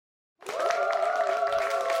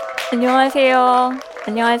안녕하세요.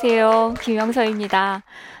 안녕하세요. 김영서입니다.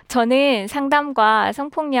 저는 상담과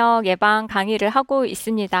성폭력 예방 강의를 하고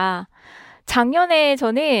있습니다. 작년에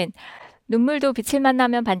저는 눈물도 빛을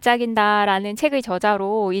만나면 반짝인다라는 책의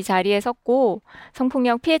저자로 이 자리에 섰고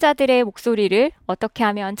성폭력 피해자들의 목소리를 어떻게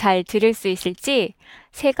하면 잘 들을 수 있을지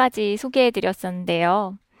세 가지 소개해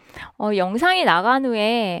드렸었는데요. 영상이 나간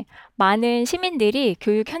후에 많은 시민들이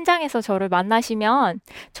교육 현장에서 저를 만나시면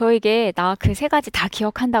저에게 나 그 세 가지 다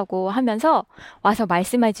기억한다고 하면서 와서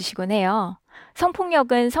말씀해 주시곤 해요.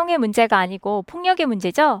 성폭력은 성의 문제가 아니고 폭력의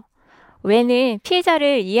문제죠? 왜는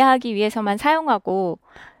피해자를 이해하기 위해서만 사용하고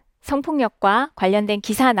성폭력과 관련된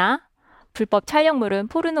기사나 불법 촬영물은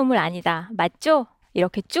포르노물 아니다. 맞죠?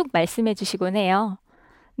 이렇게 쭉 말씀해 주시곤 해요.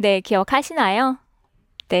 네, 기억하시나요?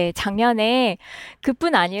 네, 작년에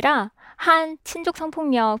그뿐 아니라 한 친족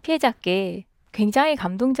성폭력 피해자께 굉장히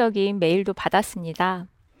감동적인 메일도 받았습니다.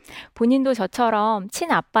 본인도 저처럼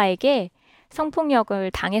친아빠에게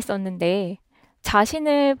성폭력을 당했었는데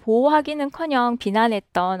자신을 보호하기는커녕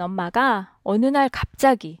비난했던 엄마가 어느 날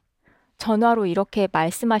갑자기 전화로 이렇게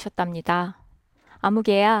말씀하셨답니다.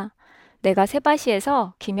 아무개야, 내가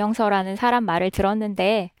세바시에서 김영서라는 사람 말을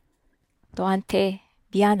들었는데 너한테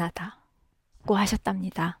미안하다고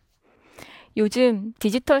하셨답니다. 요즘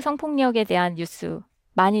디지털 성폭력에 대한 뉴스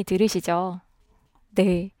많이 들으시죠?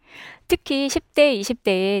 네. 특히 10대,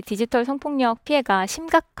 20대의 디지털 성폭력 피해가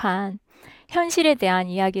심각한 현실에 대한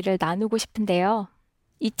이야기를 나누고 싶은데요.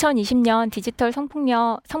 2020년 디지털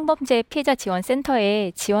성폭력 성범죄 피해자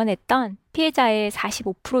지원센터에 지원했던 피해자의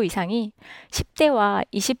 45% 이상이 10대와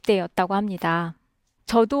 20대였다고 합니다.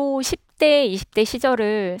 저도 10대, 20대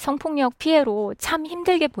시절을 성폭력 피해로 참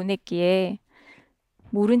힘들게 보냈기에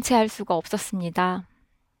모른 채 할 수가 없었습니다.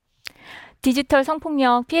 디지털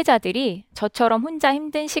성폭력 피해자들이 저처럼 혼자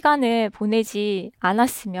힘든 시간을 보내지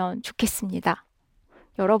않았으면 좋겠습니다.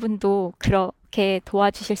 여러분도 그렇게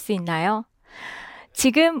도와주실 수 있나요?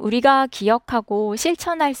 지금 우리가 기억하고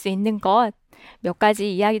실천할 수 있는 것 몇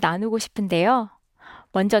가지 이야기 나누고 싶은데요.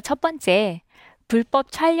 먼저 첫 번째,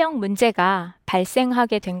 불법 촬영 문제가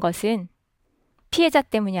발생하게 된 것은 피해자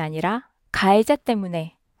때문이 아니라 가해자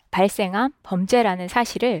때문에 발생한 범죄라는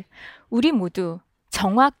사실을 우리 모두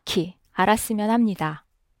정확히 알았으면 합니다.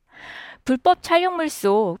 불법 촬영물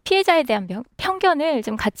속 피해자에 대한 편견을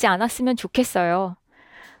좀 갖지 않았으면 좋겠어요.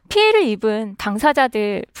 피해를 입은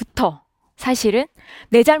당사자들부터 사실은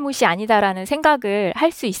내 잘못이 아니다라는 생각을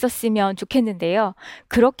할 수 있었으면 좋겠는데요.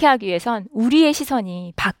 그렇게 하기 위해선 우리의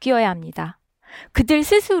시선이 바뀌어야 합니다. 그들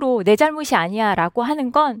스스로 내 잘못이 아니야 라고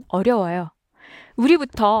하는 건 어려워요.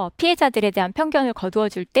 우리부터 피해자들에 대한 편견을 거두어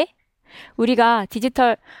줄 때 우리가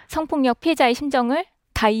디지털 성폭력 피해자의 심정을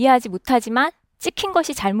다 이해하지 못하지만 찍힌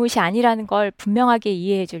것이 잘못이 아니라는 걸 분명하게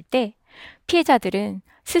이해해 줄 때 피해자들은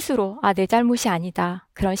스스로 내 잘못이 아니다.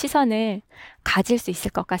 그런 시선을 가질 수 있을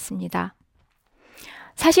것 같습니다.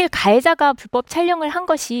 사실 가해자가 불법 촬영을 한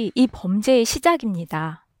것이 이 범죄의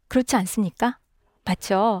시작입니다. 그렇지 않습니까?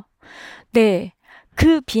 맞죠? 네.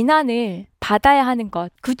 그 비난을 받아야 하는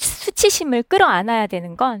것, 그 수치심을 끌어안아야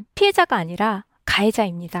되는 건 피해자가 아니라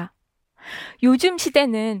가해자입니다. 요즘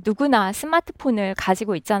시대는 누구나 스마트폰을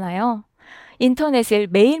가지고 있잖아요. 인터넷을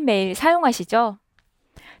매일매일 사용하시죠?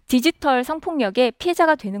 디지털 성폭력의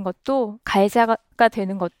피해자가 되는 것도 가해자가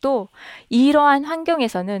되는 것도 이러한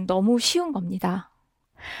환경에서는 너무 쉬운 겁니다.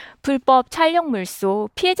 불법 촬영물 속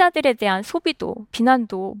피해자들에 대한 소비도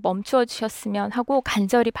비난도 멈추어 주셨으면 하고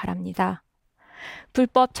간절히 바랍니다.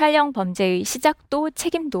 불법 촬영 범죄의 시작도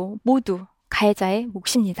책임도 모두 가해자의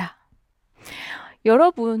몫입니다.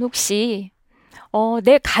 여러분 혹시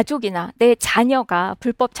내 가족이나 내 자녀가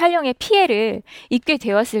불법 촬영의 피해를 입게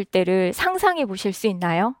되었을 때를 상상해 보실 수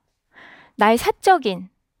있나요? 나의 사적인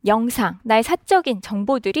영상, 나의 사적인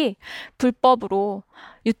정보들이 불법으로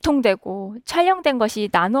유통되고 촬영된 것이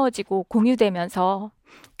나누어지고 공유되면서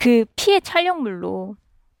그 피해 촬영물로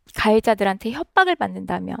가해자들한테 협박을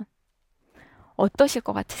받는다면 어떠실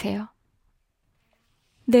것 같으세요?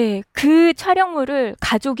 네, 그 촬영물을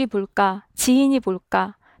가족이 볼까, 지인이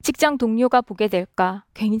볼까, 직장 동료가 보게 될까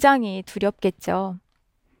굉장히 두렵겠죠.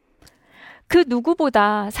 그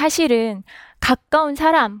누구보다 사실은 가까운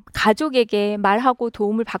사람, 가족에게 말하고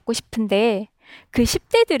도움을 받고 싶은데 그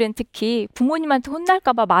 10대들은 특히 부모님한테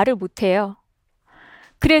혼날까 봐 말을 못해요.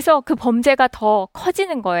 그래서 그 범죄가 더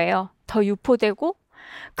커지는 거예요. 더 유포되고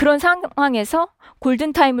그런 상황에서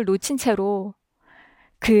골든타임을 놓친 채로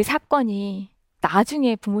그 사건이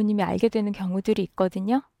나중에 부모님이 알게 되는 경우들이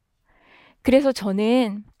있거든요. 그래서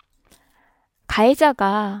저는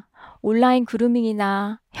가해자가 온라인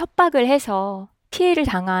그루밍이나 협박을 해서 피해를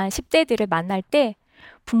당한 10대들을 만날 때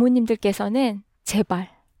부모님들께서는 제발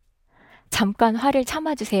잠깐 화를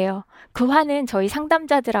참아주세요. 그 화는 저희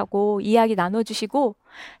상담자들하고 이야기 나눠주시고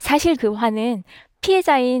사실 그 화는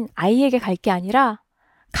피해자인 아이에게 갈 게 아니라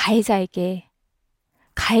가해자에게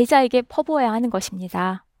퍼부어야 하는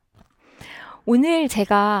것입니다. 오늘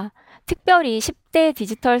제가 특별히 10대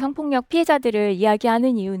디지털 성폭력 피해자들을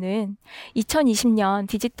이야기하는 이유는 2020년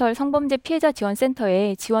디지털 성범죄 피해자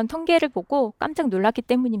지원센터의 지원 통계를 보고 깜짝 놀랐기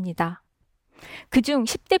때문입니다. 그중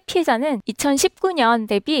 10대 피해자는 2019년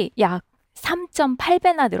대비 약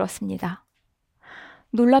 3.8배나 늘었습니다.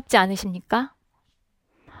 놀랍지 않으십니까?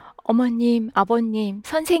 어머님, 아버님,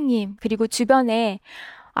 선생님, 그리고 주변에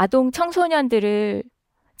아동 청소년들을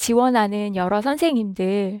지원하는 여러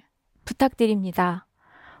선생님들 부탁드립니다.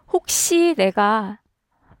 혹시 내가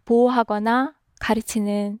보호하거나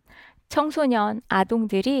가르치는 청소년,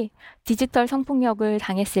 아동들이 디지털 성폭력을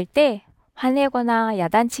당했을 때 화내거나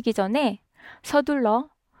야단치기 전에 서둘러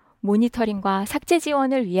모니터링과 삭제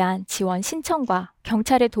지원을 위한 지원 신청과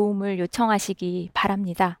경찰의 도움을 요청하시기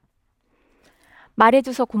바랍니다.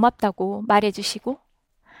 말해줘서 고맙다고 말해주시고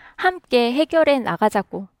함께 해결해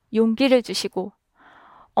나가자고 용기를 주시고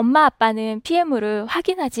엄마 아빠는 피해물을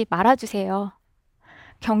확인하지 말아주세요.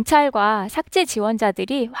 경찰과 삭제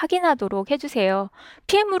지원자들이 확인하도록 해주세요.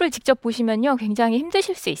 피해물을 직접 보시면요, 굉장히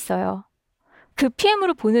힘드실 수 있어요. 그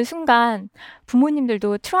피해물을 보는 순간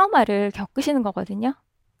부모님들도 트라우마를 겪으시는 거거든요.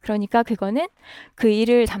 그러니까 그거는 그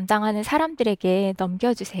일을 담당하는 사람들에게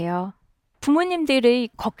넘겨주세요. 부모님들의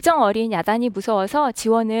걱정 어린 야단이 무서워서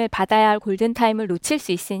지원을 받아야 할 골든타임을 놓칠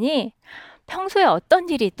수 있으니 평소에 어떤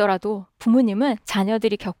일이 있더라도 부모님은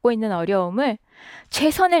자녀들이 겪고 있는 어려움을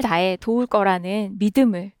최선을 다해 도울 거라는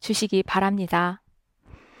믿음을 주시기 바랍니다.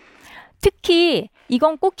 특히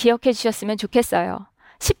이건 꼭 기억해 주셨으면 좋겠어요.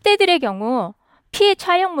 10대들의 경우 피해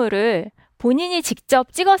촬영물을 본인이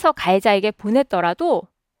직접 찍어서 가해자에게 보냈더라도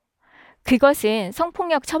그것은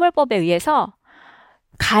성폭력 처벌법에 의해서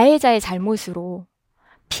가해자의 잘못으로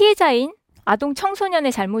피해자인 아동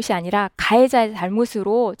청소년의 잘못이 아니라 가해자의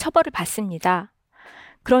잘못으로 처벌을 받습니다.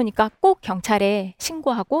 그러니까 꼭 경찰에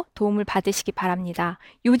신고하고 도움을 받으시기 바랍니다.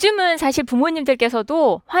 요즘은 사실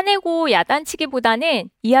부모님들께서도 화내고 야단치기보다는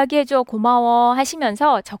이야기해줘 고마워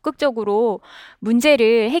하시면서 적극적으로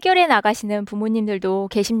문제를 해결해 나가시는 부모님들도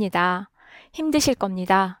계십니다. 힘드실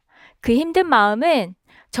겁니다. 그 힘든 마음은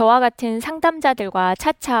저와 같은 상담자들과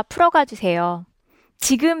차차 풀어가 주세요.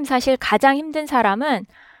 지금 사실 가장 힘든 사람은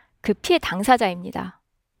그 피해 당사자입니다.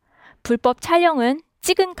 불법 촬영은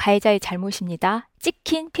찍은 가해자의 잘못입니다.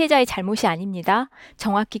 찍힌 피해자의 잘못이 아닙니다.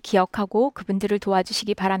 정확히 기억하고 그분들을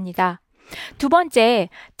도와주시기 바랍니다. 두 번째,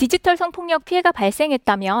 디지털 성폭력 피해가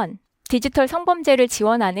발생했다면 디지털 성범죄를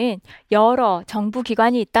지원하는 여러 정부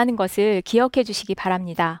기관이 있다는 것을 기억해 주시기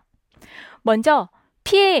바랍니다. 먼저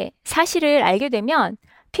피해 사실을 알게 되면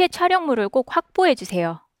피해 촬영물을 꼭 확보해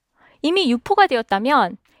주세요. 이미 유포가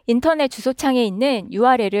되었다면 인터넷 주소창에 있는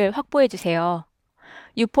URL을 확보해 주세요.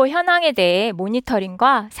 유포 현황에 대해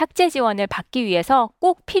모니터링과 삭제 지원을 받기 위해서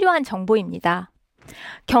꼭 필요한 정보입니다.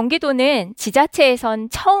 경기도는 지자체에선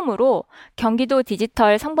처음으로 경기도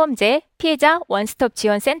디지털 성범죄 피해자 원스톱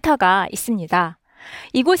지원센터가 있습니다.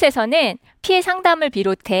 이곳에서는 피해 상담을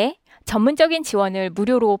비롯해 전문적인 지원을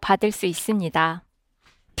무료로 받을 수 있습니다.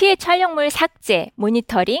 피해 촬영물 삭제,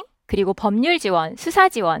 모니터링, 그리고 법률 지원, 수사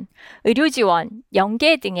지원, 의료 지원,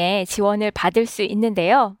 연계 등의 지원을 받을 수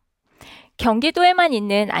있는데요. 경기도에만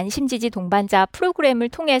있는 안심지지 동반자 프로그램을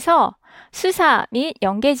통해서 수사 및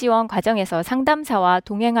연계 지원 과정에서 상담사와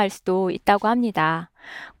동행할 수도 있다고 합니다.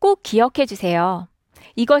 꼭 기억해 주세요.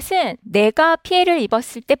 이것은 내가 피해를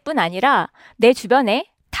입었을 때뿐 아니라 내 주변에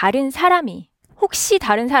혹시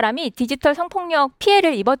다른 사람이 디지털 성폭력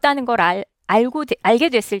피해를 입었다는 걸 알게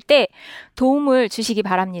됐을 때 도움을 주시기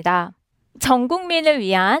바랍니다. 전 국민을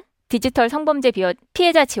위한 디지털 성범죄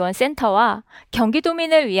피해자 지원센터와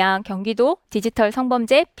경기도민을 위한 경기도 디지털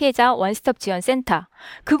성범죄 피해자 원스톱 지원센터,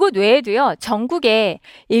 그곳 외에도요, 전국에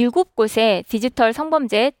 7곳의 디지털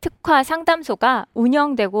성범죄 특화 상담소가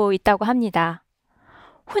운영되고 있다고 합니다.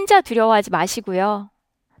 혼자 두려워하지 마시고요.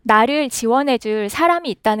 나를 지원해줄 사람이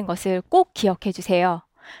있다는 것을 꼭 기억해 주세요.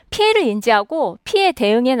 피해를 인지하고 피해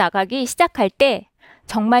대응에 나가기 시작할 때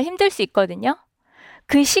정말 힘들 수 있거든요.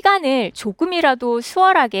 그 시간을 조금이라도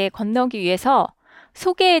수월하게 건너기 위해서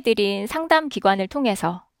소개해드린 상담 기관을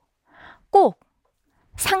통해서 꼭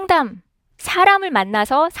사람을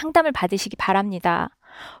만나서 상담을 받으시기 바랍니다.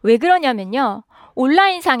 왜 그러냐면요.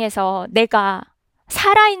 온라인상에서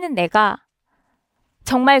살아있는 내가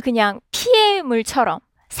정말 그냥 피해물처럼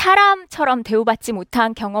사람처럼 대우받지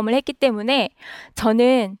못한 경험을 했기 때문에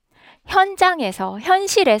저는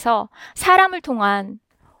현실에서 사람을 통한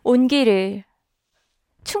온기를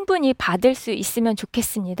충분히 받을 수 있으면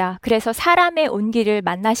좋겠습니다. 그래서 사람의 온기를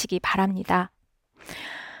만나시기 바랍니다.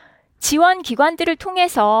 지원 기관들을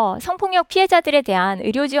통해서 성폭력 피해자들에 대한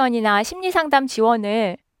의료 지원이나 심리 상담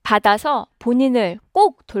지원을 받아서 본인을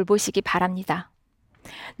꼭 돌보시기 바랍니다.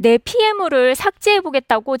 내 피해물을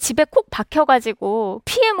삭제해보겠다고 집에 콕 박혀가지고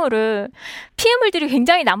피해물들이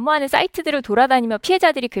굉장히 난무하는 사이트들을 돌아다니며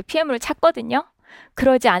피해자들이 그 피해물을 찾거든요.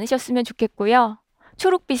 그러지 않으셨으면 좋겠고요.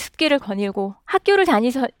 초록빛 숲길을 거닐고 학교를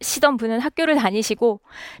다니시던 분은 학교를 다니시고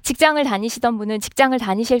직장을 다니시던 분은 직장을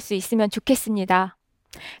다니실 수 있으면 좋겠습니다.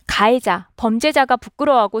 가해자, 범죄자가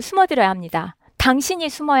부끄러워하고 숨어들어야 합니다. 당신이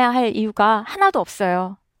숨어야 할 이유가 하나도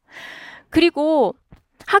없어요. 그리고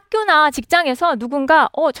학교나 직장에서 누군가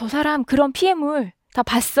저 사람 그런 피해물 다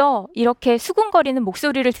봤어 이렇게 수군거리는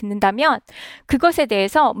목소리를 듣는다면 그것에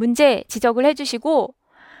대해서 문제 지적을 해주시고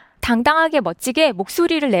당당하게 멋지게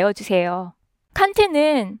목소리를 내어주세요.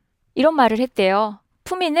 칸트는 이런 말을 했대요.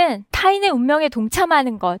 품위는 타인의 운명에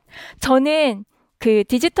동참하는 것. 저는 그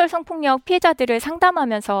디지털 성폭력 피해자들을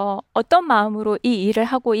상담하면서 어떤 마음으로 이 일을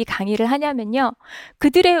하고 이 강의를 하냐면요.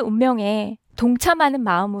 그들의 운명에 동참하는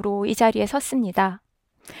마음으로 이 자리에 섰습니다.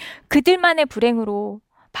 그들만의 불행으로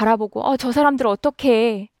바라보고 저 사람들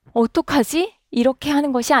어떡하지? 이렇게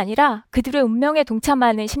하는 것이 아니라 그들의 운명에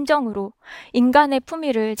동참하는 심정으로 인간의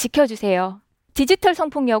품위를 지켜주세요. 디지털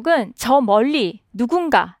성폭력은 저 멀리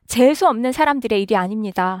누군가 재수 없는 사람들의 일이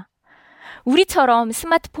아닙니다. 우리처럼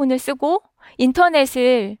스마트폰을 쓰고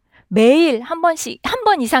인터넷을 매일 한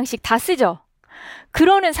번 이상씩 다 쓰죠.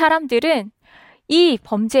 그러는 사람들은 이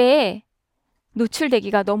범죄에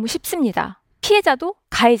노출되기가 너무 쉽습니다. 피해자도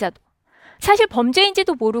가해자도. 사실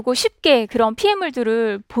범죄인지도 모르고 쉽게 그런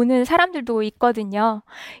피해물들을 보는 사람들도 있거든요.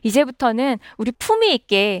 이제부터는 우리 품위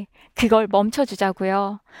있게 그걸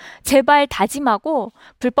멈춰주자고요. 제발 다짐하고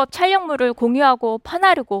불법 촬영물을 공유하고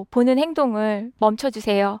퍼나르고 보는 행동을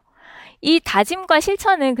멈춰주세요. 이 다짐과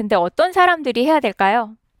실천은 근데 어떤 사람들이 해야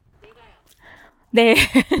될까요? 네.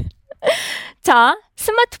 자,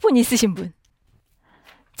 스마트폰 있으신 분.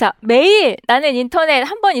 자, 매일 나는 인터넷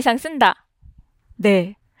한 번 이상 쓴다.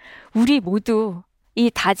 네. 우리 모두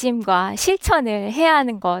이 다짐과 실천을 해야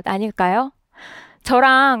하는 것 아닐까요?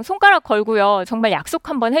 저랑 손가락 걸고요. 정말 약속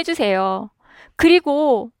한번 해주세요.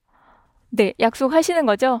 그리고, 네, 약속하시는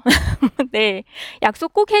거죠? 네,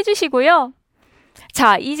 약속 꼭 해주시고요.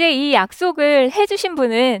 자, 이제 이 약속을 해주신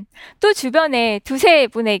분은 또 주변에 두세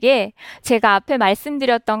분에게 제가 앞에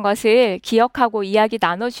말씀드렸던 것을 기억하고 이야기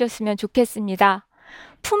나눠주셨으면 좋겠습니다.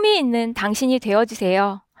 품위 있는 당신이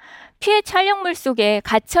되어주세요. 피해 촬영물 속에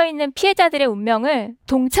갇혀있는 피해자들의 운명을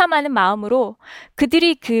동참하는 마음으로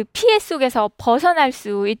그들이 그 피해 속에서 벗어날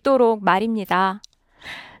수 있도록 말입니다.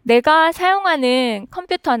 내가 사용하는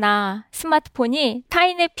컴퓨터나 스마트폰이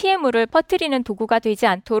타인의 피해물을 퍼뜨리는 도구가 되지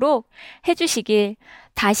않도록 해주시길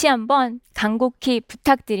다시 한번 간곡히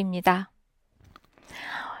부탁드립니다.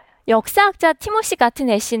 역사학자 티모시 같은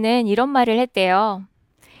애씨는 이런 말을 했대요.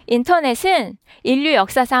 인터넷은 인류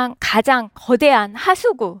역사상 가장 거대한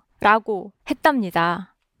하수구라고 했답니다.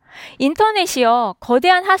 인터넷이요,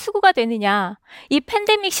 거대한 하수구가 되느냐, 이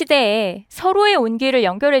팬데믹 시대에 서로의 온기를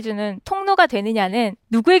연결해주는 통로가 되느냐는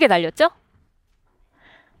누구에게 달렸죠?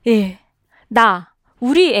 예,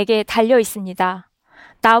 우리에게 달려 있습니다.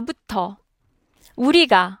 나부터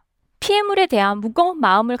우리가 피해물에 대한 무거운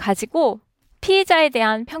마음을 가지고 피해자에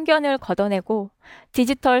대한 편견을 걷어내고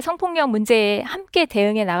디지털 성폭력 문제에 함께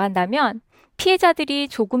대응해 나간다면 피해자들이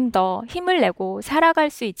조금 더 힘을 내고 살아갈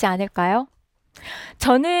수 있지 않을까요?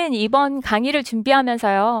 저는 이번 강의를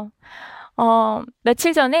준비하면서요,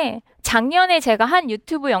 며칠 전에 작년에 제가 한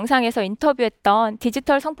유튜브 영상에서 인터뷰했던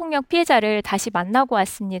디지털 성폭력 피해자를 다시 만나고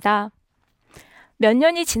왔습니다. 몇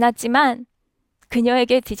년이 지났지만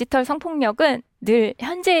그녀에게 디지털 성폭력은 늘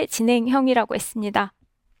현재 진행형이라고 했습니다.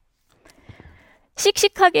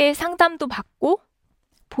 씩씩하게 상담도 받고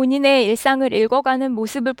본인의 일상을 읽어가는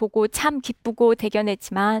모습을 보고 참 기쁘고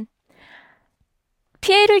대견했지만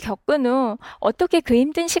피해를 겪은 후 어떻게 그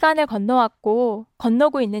힘든 시간을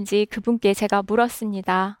건너고 있는지 그분께 제가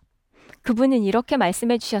물었습니다. 그분은 이렇게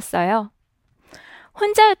말씀해 주셨어요.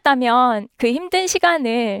 혼자였다면 그 힘든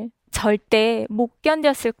시간을 절대 못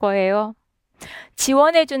견뎠을 거예요.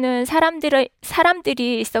 지원해주는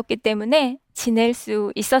사람들이 있었기 때문에 지낼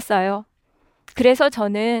수 있었어요. 그래서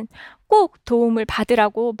저는 꼭 도움을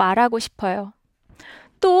받으라고 말하고 싶어요.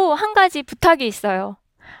 또 한 가지 부탁이 있어요.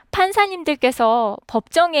 판사님들께서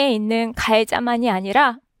법정에 있는 가해자만이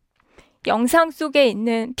아니라 영상 속에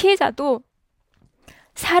있는 피해자도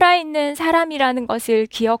살아있는 사람이라는 것을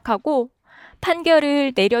기억하고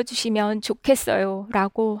판결을 내려주시면 좋겠어요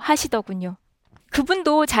라고 하시더군요.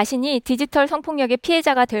 그분도 자신이 디지털 성폭력의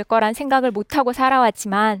피해자가 될 거란 생각을 못하고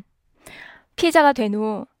살아왔지만 피해자가 된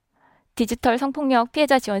후 디지털 성폭력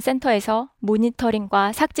피해자 지원센터에서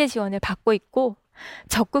모니터링과 삭제 지원을 받고 있고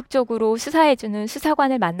적극적으로 수사해주는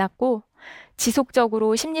수사관을 만났고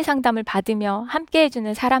지속적으로 심리 상담을 받으며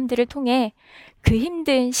함께해주는 사람들을 통해 그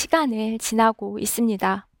힘든 시간을 지나고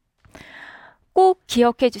있습니다. 꼭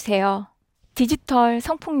기억해 주세요. 디지털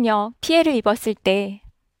성폭력 피해를 입었을 때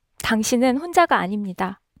당신은 혼자가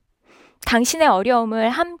아닙니다. 당신의 어려움을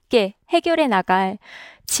함께 해결해 나갈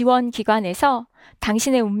지원기관에서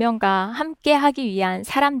당신의 운명과 함께 하기 위한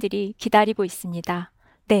사람들이 기다리고 있습니다.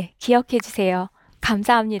 네, 기억해 주세요.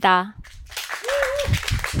 감사합니다.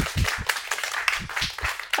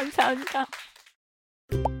 감사합니다.